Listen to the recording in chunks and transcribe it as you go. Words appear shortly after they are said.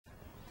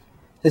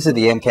This is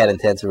the MCAT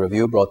Intensive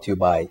Review brought to you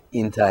by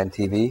In Time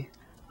TV.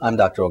 I'm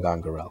Dr.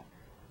 Ogan Gurel.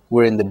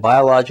 We're in the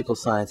Biological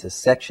Sciences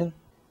section,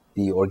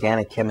 the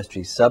Organic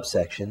Chemistry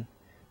subsection.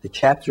 The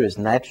chapter is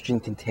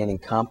nitrogen-containing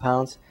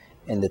compounds,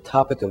 and the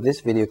topic of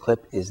this video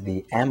clip is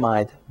the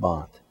amide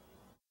bond.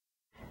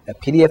 A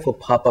PDF will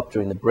pop up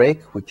during the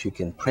break, which you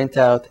can print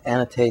out,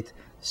 annotate,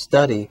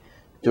 study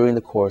during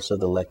the course of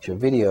the lecture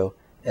video,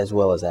 as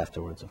well as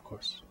afterwards, of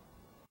course.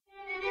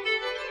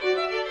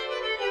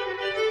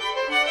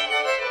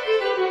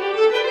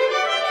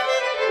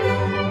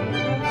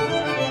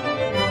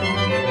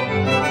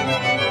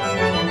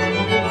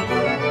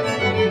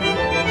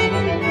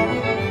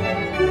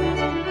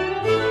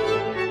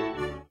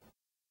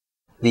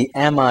 The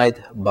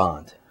amide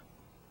bond.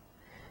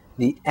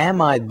 The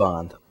amide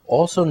bond,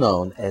 also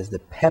known as the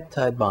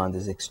peptide bond,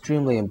 is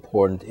extremely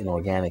important in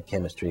organic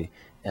chemistry,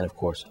 and of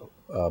course,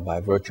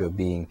 by virtue of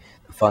being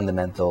the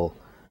fundamental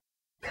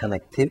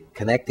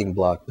connecting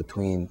block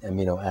between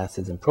amino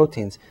acids and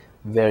proteins,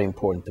 very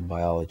important to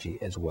biology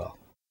as well.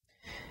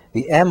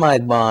 The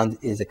amide bond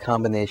is a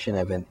combination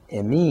of an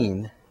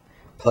amine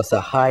plus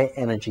a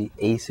high-energy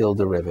acyl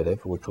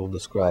derivative, which we'll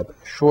describe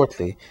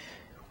shortly,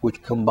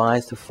 which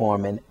combines to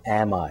form an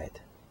amide.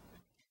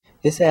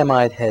 This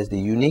amide has the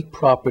unique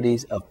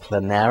properties of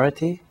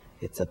planarity,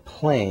 it's a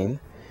plane,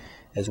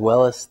 as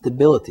well as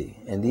stability.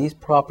 And these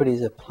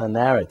properties of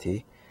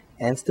planarity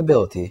and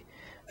stability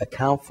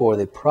account for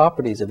the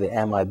properties of the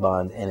amide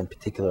bond, and in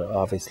particular,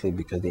 obviously,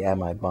 because the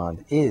amide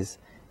bond is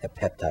a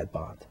peptide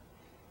bond.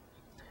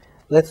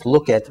 Let's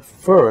look at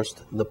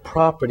first the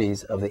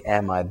properties of the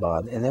amide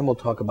bond, and then we'll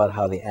talk about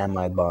how the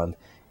amide bond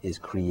is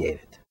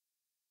created.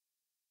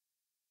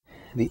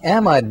 The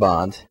amide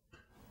bond,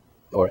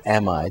 or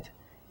amide,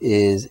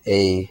 is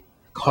a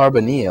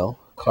carbonyl,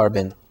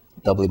 carbon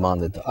doubly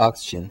bonded to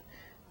oxygen,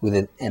 with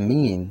an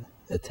amine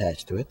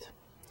attached to it.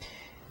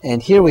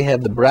 And here we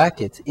have the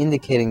brackets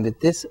indicating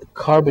that this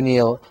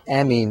carbonyl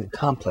amine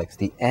complex,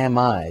 the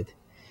amide,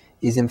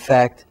 is in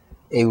fact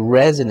a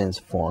resonance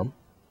form.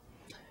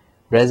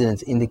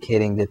 Resonance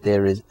indicating that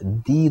there is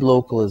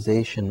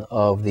delocalization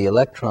of the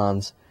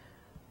electrons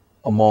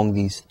among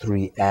these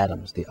three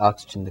atoms, the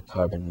oxygen, the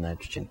carbon, and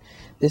nitrogen.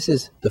 This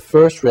is the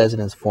first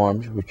resonance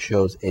form, which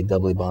shows a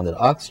doubly bonded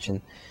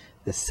oxygen.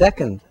 The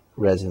second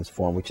resonance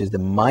form, which is the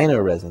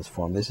minor resonance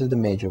form, this is the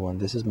major one,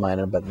 this is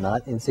minor but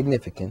not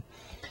insignificant,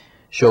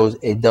 shows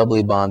a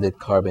doubly bonded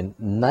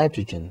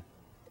carbon-nitrogen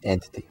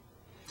entity.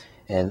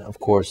 And of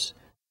course,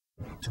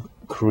 to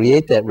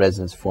create that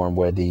resonance form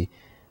where the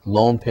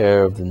lone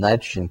pair of the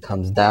nitrogen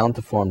comes down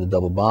to form the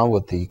double bond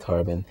with the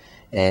carbon,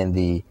 and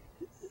the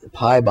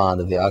pi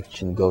bond of the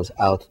oxygen goes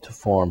out to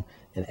form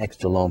an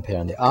extra lone pair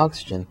on the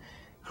oxygen,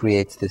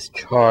 creates this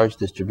charge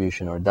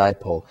distribution or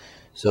dipole,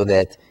 so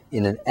that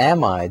in an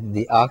amide,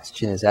 the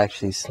oxygen is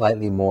actually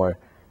slightly more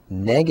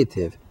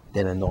negative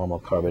than a normal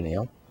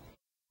carbonyl,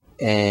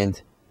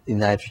 and the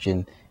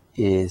nitrogen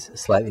is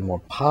slightly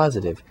more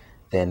positive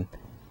than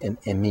an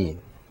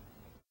amine.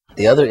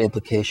 The other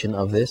implication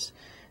of this,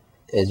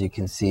 as you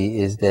can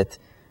see, is that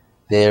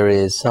there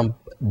is some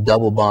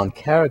double bond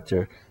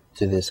character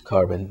to this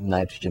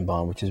carbon-nitrogen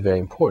bond, which is very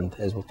important,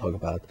 as we'll talk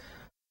about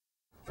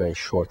very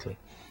shortly.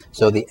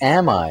 So the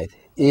amide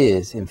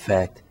is, in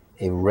fact,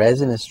 a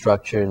resonance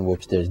structure in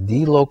which there's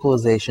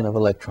delocalization of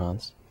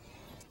electrons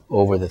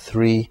over the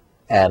three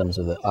atoms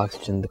of the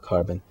oxygen, the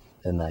carbon,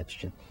 and the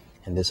nitrogen.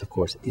 And this, of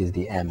course, is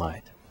the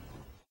amide.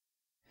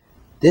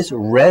 This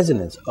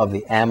resonance of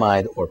the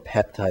amide or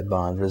peptide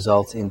bond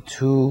results in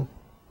two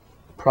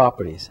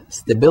properties.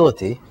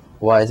 Stability.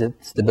 Why is it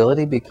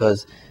stability?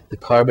 Because the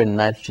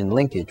carbon-nitrogen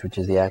linkage, which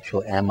is the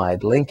actual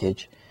amide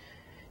linkage,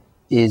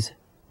 is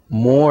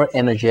more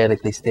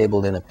energetically stable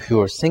than a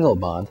pure single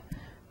bond.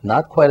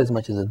 Not quite as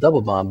much as a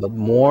double bond, but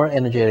more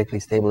energetically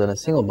stable than a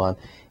single bond.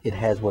 It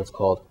has what's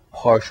called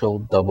partial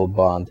double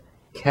bond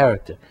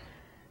character.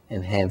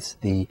 And hence,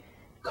 the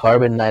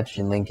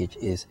carbon-nitrogen linkage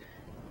is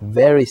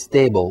very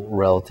stable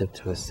relative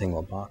to a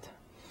single bond.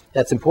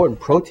 That's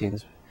important.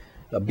 Proteins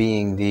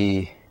being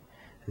the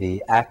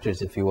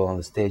actors, if you will, on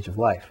the stage of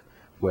life,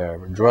 where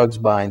drugs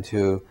bind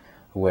to,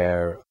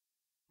 where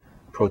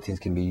proteins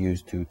can be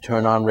used to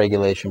turn on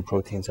regulation.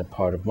 Proteins are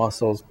part of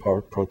muscles.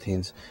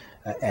 Proteins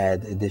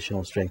add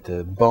additional strength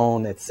to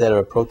bone,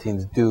 etc.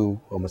 Proteins do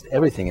almost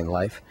everything in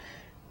life.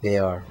 They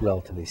are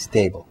relatively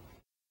stable.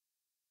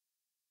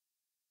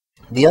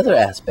 The other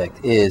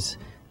aspect is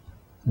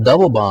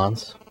double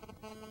bonds,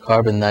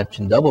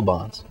 carbon-nitrogen double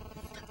bonds,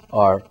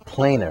 are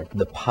planar.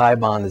 The pi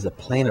bond is a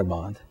planar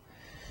bond,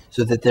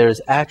 so that there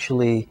is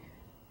actually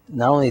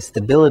not only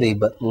stability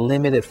but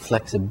limited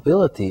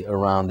flexibility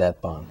around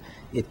that bond.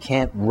 It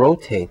can't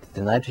rotate.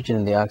 The nitrogen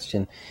and the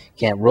oxygen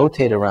can't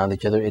rotate around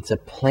each other. It's a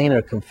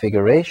planar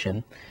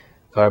configuration,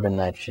 carbon,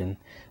 nitrogen,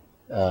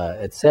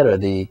 etc.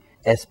 The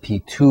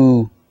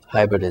sp2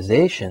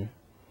 hybridization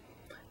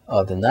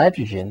of the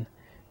nitrogen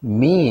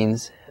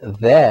means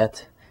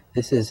that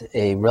this is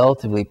a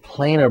relatively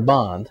planar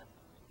bond.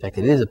 In fact,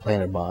 it is a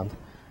planar bond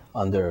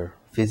under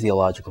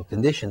physiological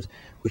conditions,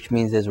 which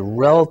means there's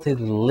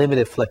relatively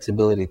limited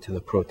flexibility to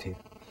the protein.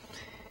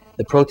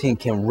 The protein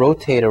can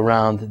rotate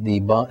around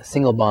the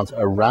single bonds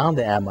around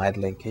the amide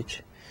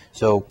linkage,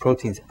 so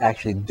proteins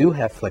actually do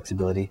have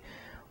flexibility,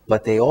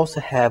 but they also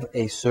have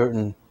a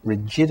certain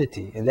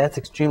rigidity, and that's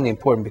extremely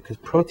important because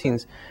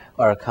proteins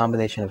are a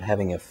combination of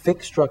having a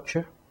fixed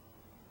structure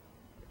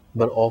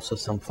but also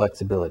some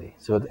flexibility.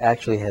 So it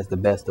actually has the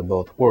best of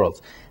both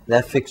worlds.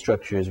 That fixed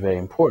structure is very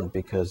important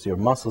because your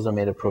muscles are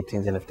made of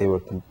proteins, and if they were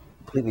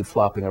completely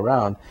flopping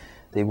around,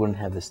 they wouldn't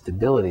have the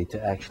stability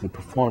to actually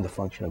perform the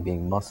function of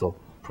being muscle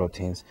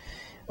proteins.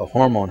 A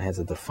hormone has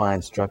a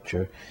defined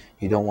structure.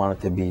 You don't want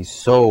it to be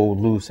so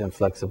loose and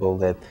flexible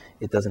that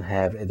it doesn't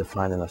have a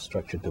defined enough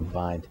structure to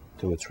bind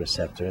to its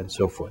receptor and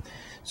so forth.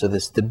 So the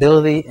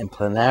stability and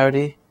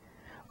planarity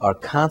are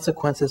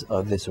consequences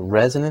of this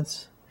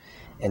resonance,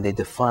 and they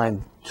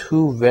define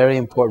two very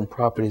important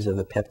properties of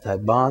the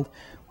peptide bond,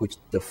 which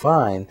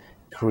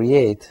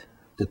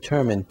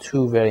determine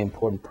two very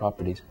important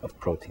properties of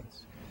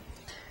proteins.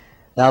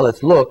 Now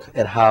let's look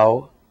at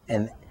how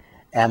an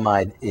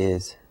amide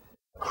is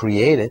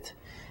created.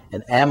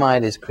 An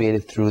amide is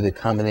created through the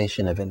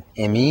combination of an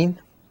amine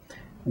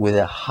with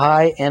a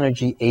high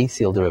energy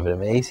acyl derivative.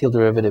 An acyl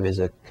derivative is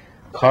a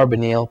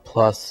carbonyl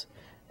plus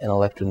an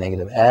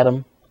electronegative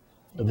atom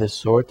of this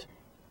sort.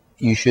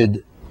 You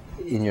should,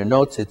 in your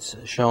notes, it's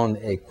shown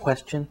a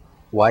question: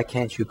 why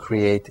can't you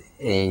create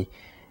a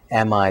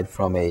amide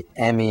from a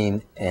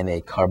amine and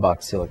a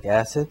carboxylic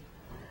acid?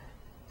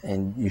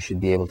 And you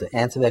should be able to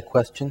answer that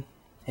question,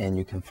 and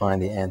you can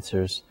find the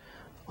answers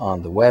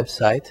on the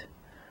website.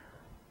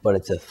 But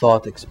it's a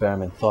thought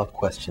experiment, thought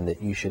question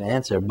that you should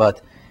answer.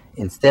 But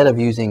instead of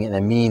using an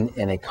amine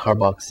and a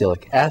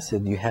carboxylic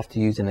acid, you have to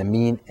use an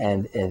amine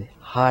and a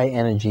high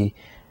energy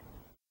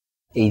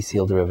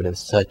acyl derivative,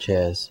 such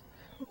as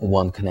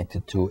one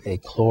connected to a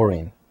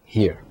chlorine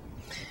here.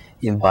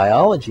 In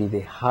biology,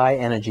 the high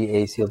energy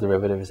acyl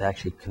derivative is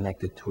actually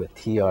connected to a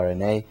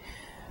tRNA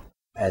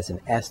as an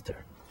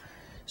ester.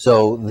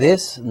 So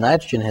this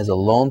nitrogen has a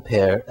lone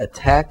pair,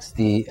 attacks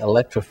the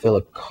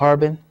electrophilic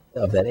carbon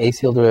of that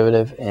acyl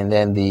derivative, and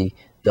then the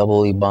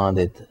doubly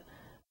bonded,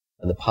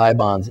 the pi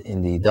bonds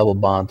in the double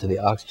bond to the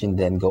oxygen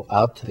then go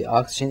out to the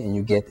oxygen, and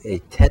you get a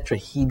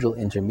tetrahedral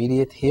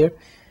intermediate here.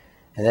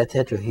 And that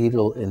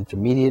tetrahedral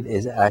intermediate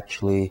is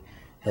actually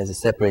has a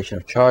separation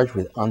of charge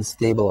with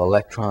unstable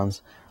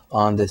electrons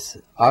on this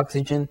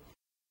oxygen,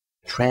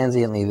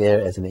 transiently there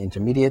as an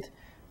intermediate.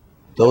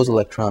 Those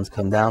electrons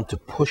come down to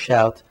push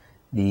out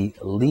the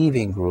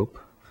leaving group,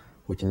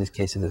 which in this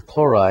case is the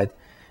chloride,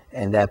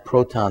 and that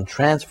proton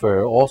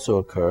transfer also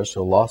occurs.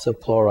 So loss of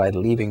chloride,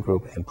 leaving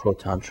group, and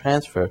proton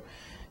transfer,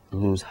 you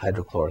lose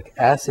hydrochloric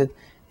acid,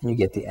 and you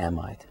get the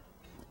amide.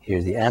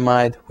 Here's the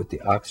amide with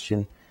the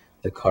oxygen,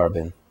 the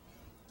carbon,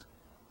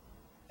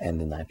 and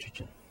the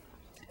nitrogen.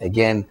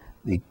 Again,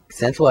 the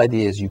central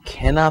idea is you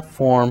cannot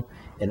form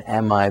an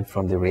amide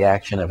from the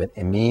reaction of an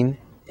amine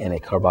and a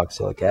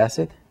carboxylic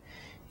acid.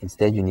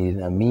 Instead, you need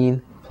an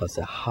amine plus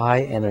a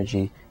high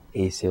energy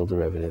acyl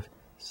derivative,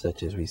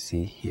 such as we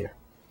see here.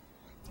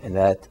 And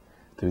that,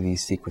 through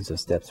these sequence of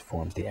steps,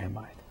 forms the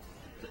amide.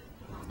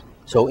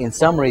 So in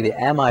summary, the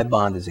amide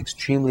bond is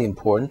extremely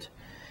important.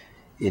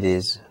 It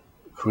is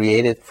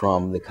created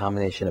from the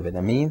combination of an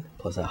amine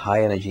plus a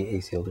high energy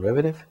acyl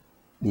derivative.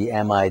 The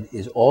amide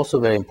is also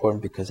very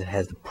important because it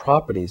has the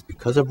properties,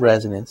 because of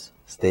resonance,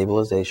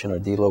 stabilization or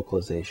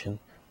delocalization,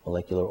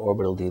 molecular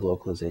orbital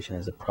delocalization,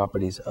 has the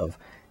properties of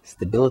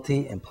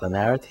stability and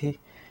planarity.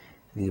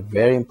 These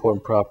very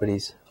important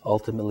properties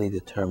ultimately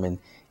determine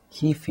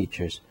key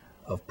features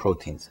of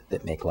proteins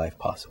that make life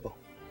possible.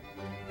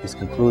 This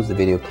concludes the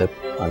video clip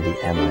on the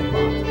amide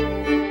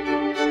bond.